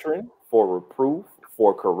doctrine, for reproof,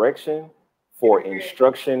 for correction, for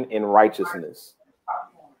instruction in righteousness.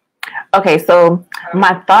 Okay, so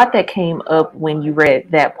my thought that came up when you read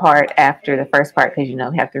that part after the first part, because you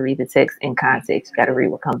have to read the text in context. You got to read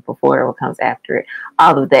what comes before, what comes after it,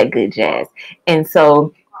 all of that good jazz. And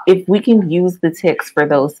so if we can use the text for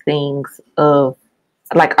those things of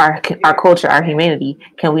like our culture, our humanity,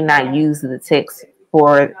 can we not use the text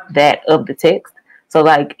for that of the text? So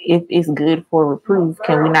like if it's good for reproof,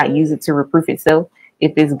 can we not use it to reproof itself?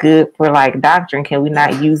 If it's good for like doctrine, can we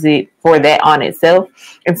not use it for that on itself?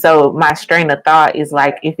 And so my strain of thought is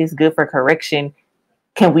like, if it's good for correction,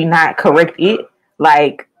 can we not correct it?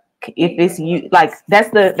 Like if it's you, like that's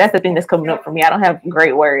the thing that's coming up for me. I don't have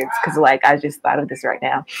great words because like I just thought of this right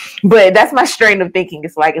now, but that's my strain of thinking.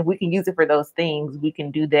 It's like if we can use it for those things, we can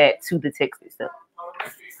do that to the text itself.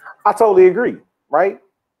 I totally agree, right?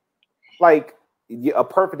 Like a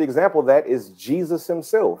perfect example of that is Jesus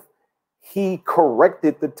himself. He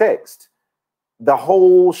corrected the text. The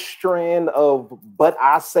whole strand of, but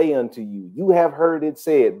I say unto you, you have heard it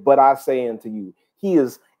said, but I say unto you. He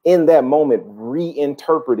is in that moment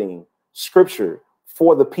reinterpreting scripture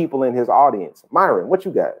for the people in his audience. Myron, what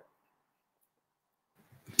you got?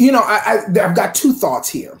 I've got two thoughts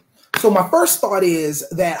here. So my first thought is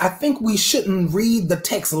that I think we shouldn't read the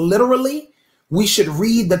text literally. We should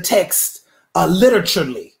read the text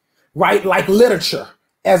literaturely, right? Like literature,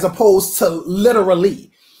 as opposed to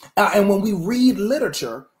literally. And when we read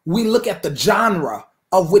literature, we look at the genre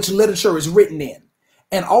of which literature is written in.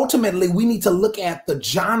 And ultimately, we need to look at the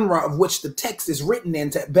genre of which the text is written in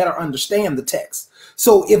to better understand the text.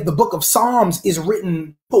 So if the book of Psalms is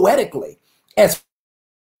written poetically,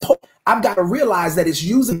 I've got to realize that it's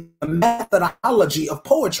using the methodology of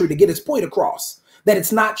poetry to get its point across, that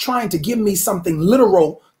it's not trying to give me something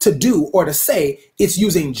literal to do or to say. It's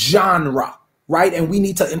using genre, right? And we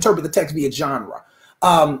need to interpret the text via genre.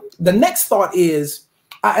 The next thought is,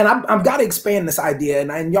 and I've got to expand this idea,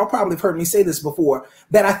 and y'all probably have heard me say this before,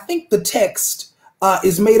 that I think the text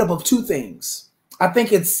is made up of two things. I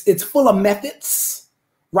think it's full of methods,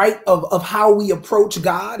 right, of how we approach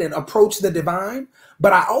God and approach the divine.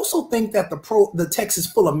 But I also think that the text is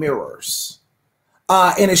full of mirrors,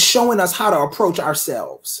 and it's showing us how to approach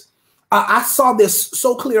ourselves. I saw this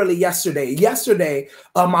so clearly yesterday.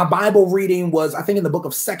 My Bible reading was, I think, in the book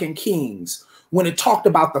of 2 Kings, when it talked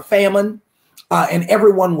about the famine, and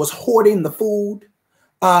everyone was hoarding the food,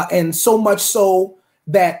 and so much so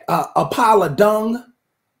that a pile of dung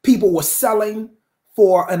people were selling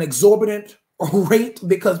for an exorbitant rate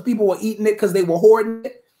because people were eating it because they were hoarding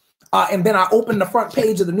it. And then I opened the front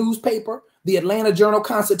page of the newspaper, the Atlanta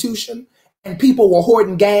Journal-Constitution, and people were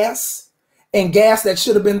hoarding gas, and gas that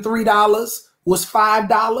should have been $3 was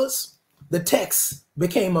 $5. The text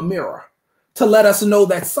became a mirror to let us know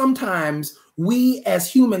that sometimes we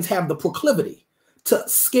as humans have the proclivity to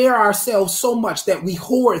scare ourselves so much that we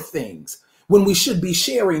hoard things when we should be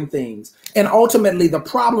sharing things. And ultimately, the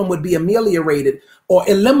problem would be ameliorated or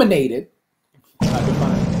eliminated.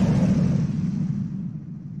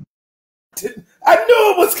 I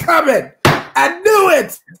knew it was coming. I knew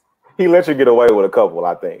it. He let you get away with a couple,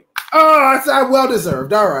 I think. Oh, it's well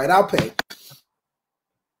deserved. All right, I'll pay.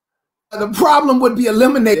 The problem would be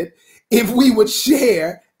eliminated if we would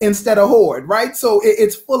share instead of hoard, right? So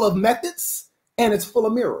it's full of methods and it's full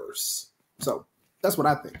of mirrors. So that's what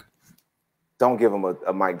I think. Don't give him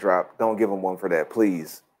a mic drop. Don't give him one for that,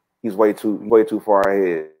 please. He's way too far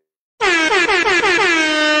ahead.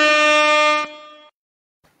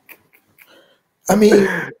 I mean,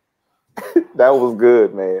 that was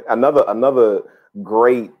good, man. Another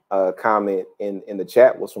great comment in the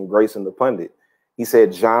chat was from Grayson the Pundit. He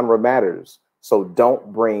said, genre matters, so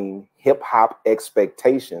don't bring hip hop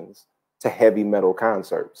expectations to heavy metal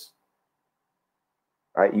concerts.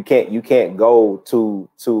 Right? You can't go to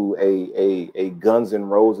a Guns N'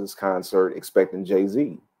 Roses concert expecting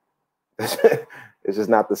Jay-Z. It's just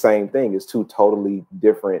not the same thing. It's two totally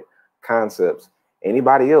different concepts.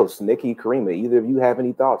 Anybody else? Nikki, Karima, either of you have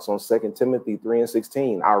any thoughts on 2 Timothy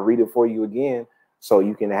 3:16? I'll read it for you again So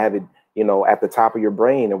you can have it, you know, at the top of your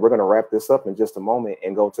brain. And we're going to wrap this up in just a moment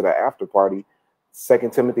and go to the after party. 2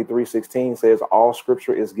 Timothy 3:16 says all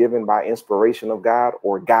scripture is given by inspiration of God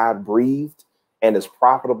or God breathed and is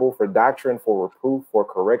profitable for doctrine, for reproof, for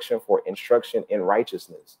correction, for instruction in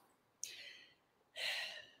righteousness.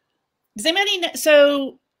 Does anybody know?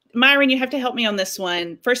 So Myron, you have to help me on this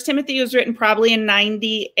one. 1 Timothy was written probably in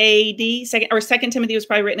 90 AD. 2 Timothy was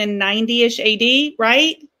probably written in 90-ish AD,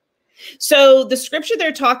 right? So the scripture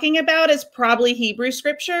they're talking about is probably Hebrew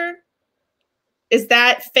scripture. Is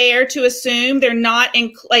that fair to assume? They're not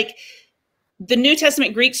in, like, the New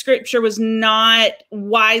Testament Greek scripture was not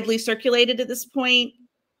widely circulated at this point.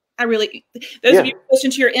 Those of you who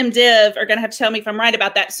listen to your MDiv are going to have to tell me if I'm right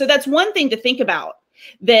about that. So that's one thing to think about,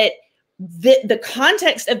 that the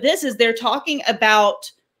context of this is they're talking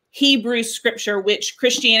about Hebrew scripture, which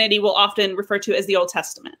Christianity will often refer to as the Old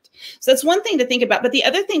Testament. So that's one thing to think about. But the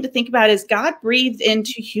other thing to think about is God breathed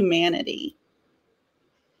into humanity.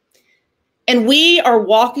 And we are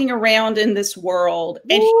walking around in this world,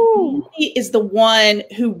 and he is the one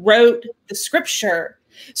who wrote the scripture.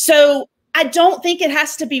 So I don't think it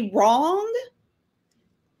has to be wrong.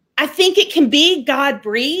 I think it can be God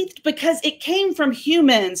breathed because it came from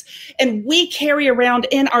humans, and we carry around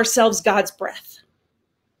in ourselves God's breath.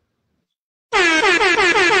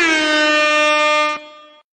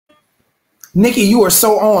 Nikki, you are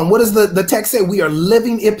so on. What does the text say? We are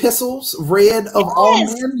living epistles read of all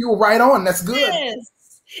men. You were right on. That's good.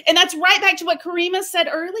 Yes. And that's right back to what Karima said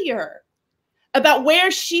earlier about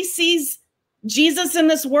where she sees Jesus in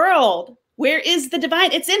this world. Where is the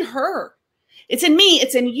divine? It's in her. It's in me.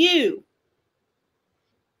 It's in you.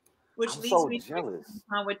 Which leads me to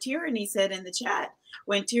what Tyranny said in the chat.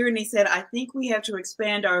 When Tyranny said, I think we have to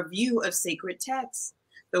expand our view of sacred texts.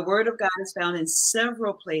 The word of God is found in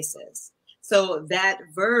several places. So that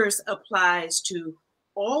verse applies to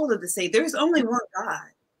all of the say. There's only one God.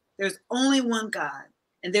 There's only one God.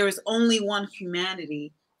 And there is only one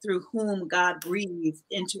humanity through whom God breathed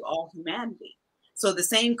into all humanity. So the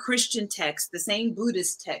same Christian text, the same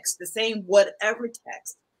Buddhist text, the same whatever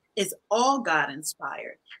text is all God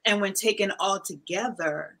inspired. And when taken all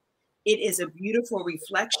together, it is a beautiful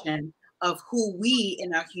reflection of who we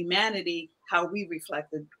in our humanity, how we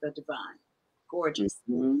reflect the divine. Gorgeous.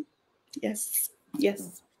 Mm-hmm. Yes.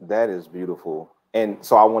 Yes. That is beautiful. And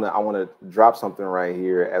so I want to drop something right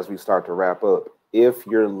here as we start to wrap up. If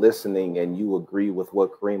you're listening and you agree with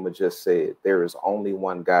what Karima just said, there is only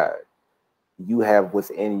one God. You have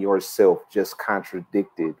within yourself just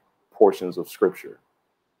contradicted portions of scripture,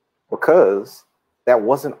 because that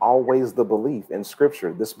wasn't always the belief in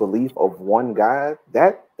scripture. This belief of one God,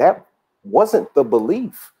 that wasn't the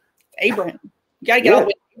belief. Abraham. You got to get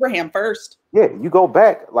with Abraham first. Yeah, you go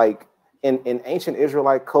back, like in ancient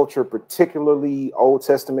Israelite culture, particularly Old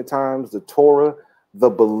Testament times, the Torah, the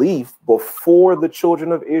belief before the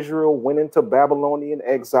children of Israel went into Babylonian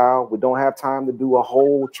exile. We don't have time to do a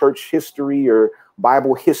whole church history or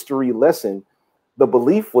Bible history lesson. The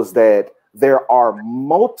belief was that there are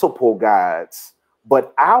multiple gods,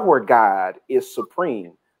 but our God is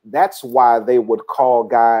supreme. That's why they would call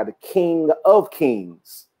God King of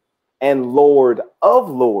Kings and Lord of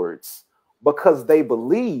Lords, because they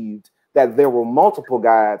believed that there were multiple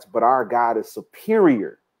gods, but our God is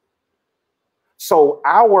superior. So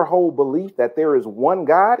our whole belief that there is one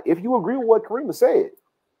God, if you agree with what Karima said,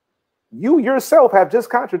 you yourself have just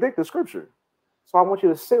contradicted scripture. So I want you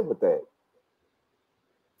to sit with that.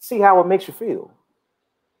 See how it makes you feel.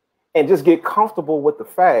 And just get comfortable with the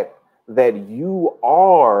fact that you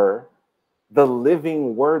are the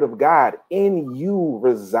living word of God. In you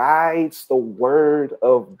resides the word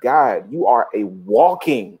of God. You are a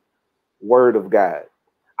walking word of God.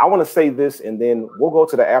 I want to say this, and then we'll go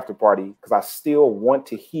to the after party, because I still want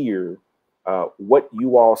to hear what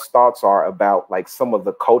you all's thoughts are about like some of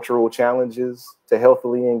the cultural challenges to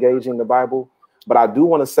healthily engaging the Bible. But I do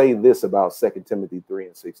want to say this about 2 Timothy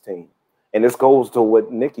 3:16. And this goes to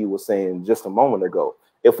what Nikki was saying just a moment ago.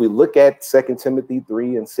 If we look at 2 Timothy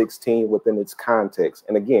 3:16 within its context,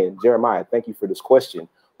 and again, Jeremiah, thank you for this question,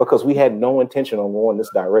 because we had no intention on going this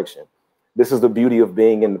direction. This is the beauty of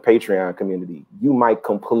being in the Patreon community. You might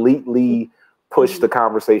completely push the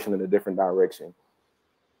conversation in a different direction.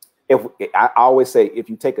 I always say, if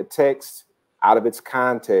you take a text out of its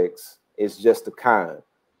context, it's just a con.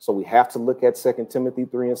 So we have to look at 2 Timothy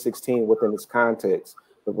 3:16 within its context.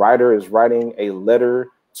 The writer is writing a letter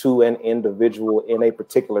to an individual in a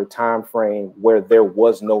particular time frame where there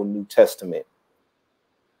was no New Testament.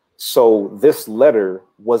 So this letter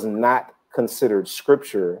was not considered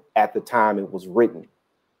scripture at the time it was written.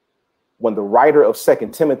 when the writer of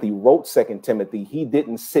 2 Timothy wrote 2 Timothy, he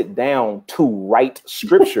didn't sit down to write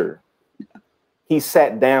scripture. He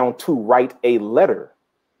sat down to write a letter.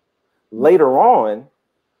 Later on,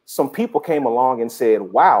 some people came along and said,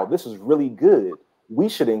 wow, this is really good. We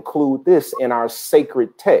should include this in our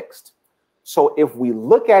sacred text. So if we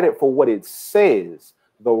look at it for what it says,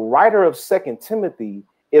 the writer of 2 Timothy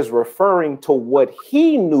is referring to what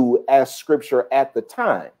he knew as scripture at the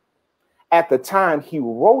time. At the time he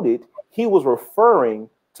wrote it, he was referring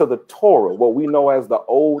to the Torah, what we know as the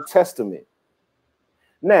Old Testament.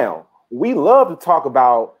 Now, we love to talk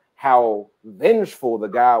about how vengeful the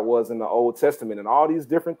God was in the Old Testament and all these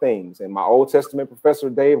different things. And my Old Testament professor,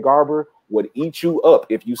 Dave Garber, would eat you up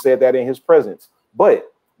if you said that in his presence.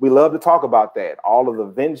 But we love to talk about that. All of the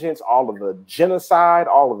vengeance, all of the genocide,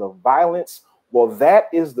 all of the violence. Well, that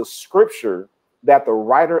is the scripture that the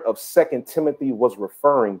writer of 2 Timothy was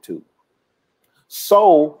referring to.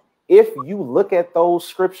 So if you look at those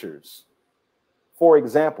scriptures, for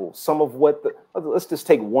example, some of what let's just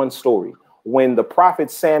take one story. When the prophet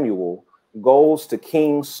Samuel goes to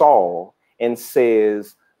King Saul and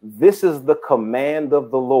says, this is the command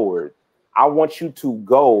of the Lord. I want you to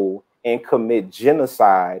go and commit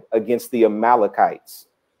genocide against the Amalekites.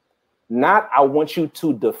 Not, I want you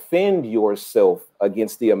to defend yourself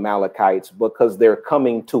against the Amalekites because they're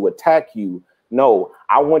coming to attack you. No,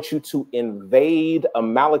 I want you to invade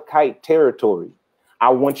Amalekite territory. I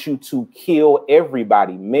want you to kill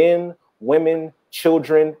everybody, men, women,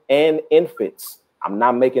 children, and infants. I'm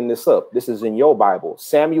not making this up. This is in your Bible.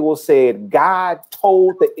 Samuel said, God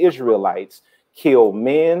told the Israelites, kill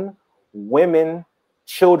men, women,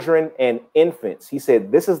 children, and infants. He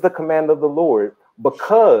said, this is the command of the Lord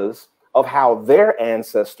because of how their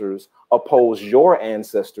ancestors opposed your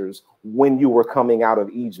ancestors when you were coming out of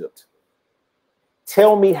Egypt.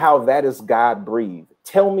 Tell me how that is God breathed.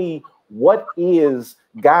 Tell me what is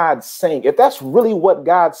God saying? If that's really what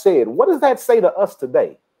God said, what does that say to us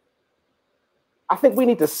today? I think we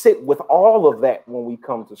need to sit with all of that when we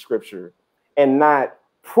come to scripture and not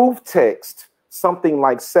proof text something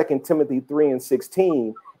like 2 Timothy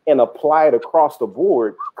 3:16 and apply it across the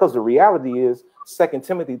board, because the reality is 2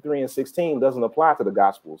 Timothy 3:16 doesn't apply to the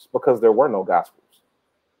Gospels because there were no Gospels.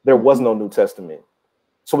 There was no New Testament.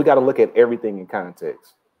 So we got to look at everything in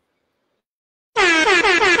context.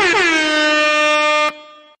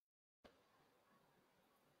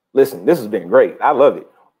 Listen, this has been great. I love it.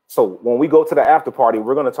 So when we go to the after party,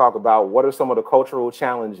 we're going to talk about what are some of the cultural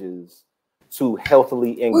challenges to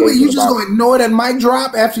healthily engage. Wait, you just going to ignore that mic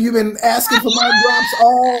drop after you've been asking for mic drops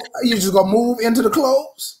all? You just going to move into the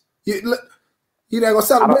close? You're not going to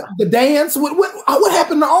celebrate the dance? What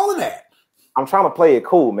happened to all of that? I'm trying to play it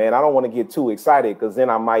cool, man. I don't want to get too excited because then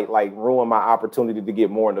I might like ruin my opportunity to get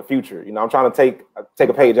more in the future. You know, I'm trying to take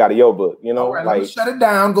a page out of your book, you know, all right, like shut it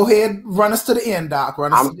down. Go ahead. Run us to the end, Doc.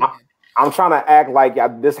 I'm trying to act like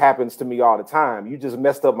this happens to me all the time. You just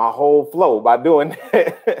messed up my whole flow by doing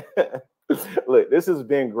that. Look, this has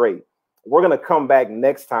been great. We're going to come back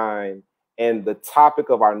next time. And the topic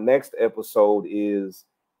of our next episode is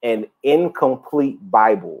an incomplete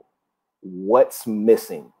Bible. What's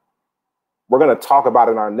missing? We're going to talk about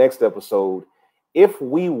in our next episode. If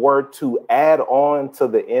we were to add on to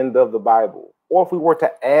the end of the Bible, or if we were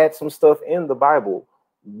to add some stuff in the Bible,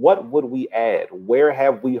 what would we add? Where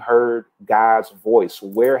have we heard God's voice?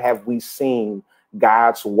 Where have we seen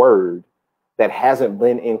God's word that hasn't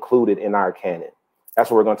been included in our canon?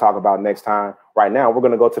 That's what we're going to talk about next time. Right now, we're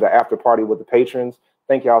going to go to the after party with the patrons.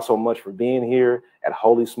 Thank y'all so much for being here at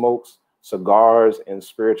Holy Smokes, Cigars, and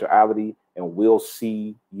Spirituality. And we'll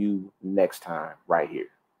see you next time right here.